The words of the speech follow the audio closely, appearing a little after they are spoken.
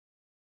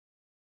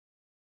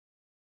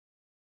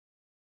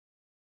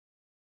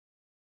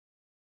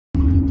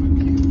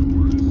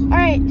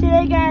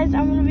Today, guys,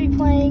 I'm gonna be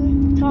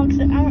playing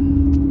Toxic.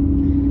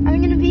 I'm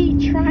gonna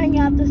be trying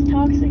out this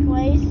Toxic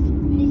Waste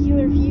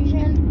Nuclear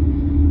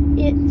Fusion.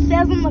 It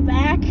says on the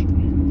back,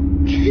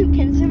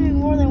 consuming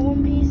more than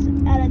one piece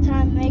at a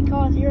time may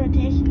cause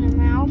irritation in the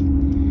mouth.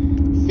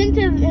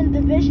 Sensitive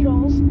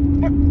individual,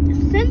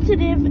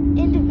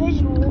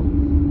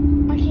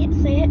 I can't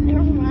say it,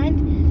 never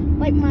mind,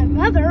 like my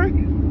mother,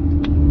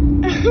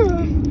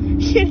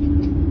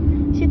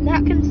 should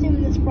not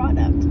consume this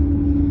product.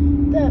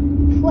 The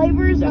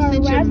flavors are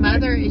since raspberry. your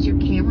mother is your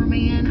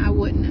cameraman, I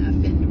wouldn't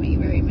offend me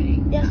very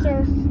many. Yes,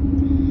 sir.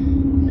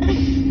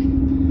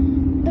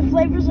 The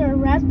flavors are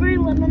raspberry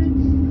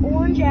lemon,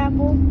 orange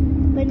apple,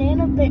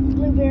 banana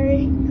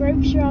blueberry,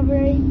 grape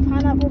strawberry,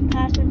 pineapple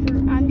passion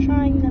fruit. I'm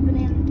trying the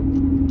banana.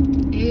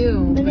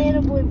 Ew.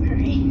 Banana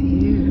blueberry.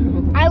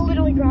 Ew. I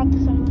literally dropped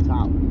this on the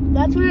top.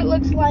 That's what it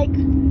looks like.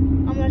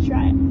 I'm gonna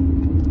try it.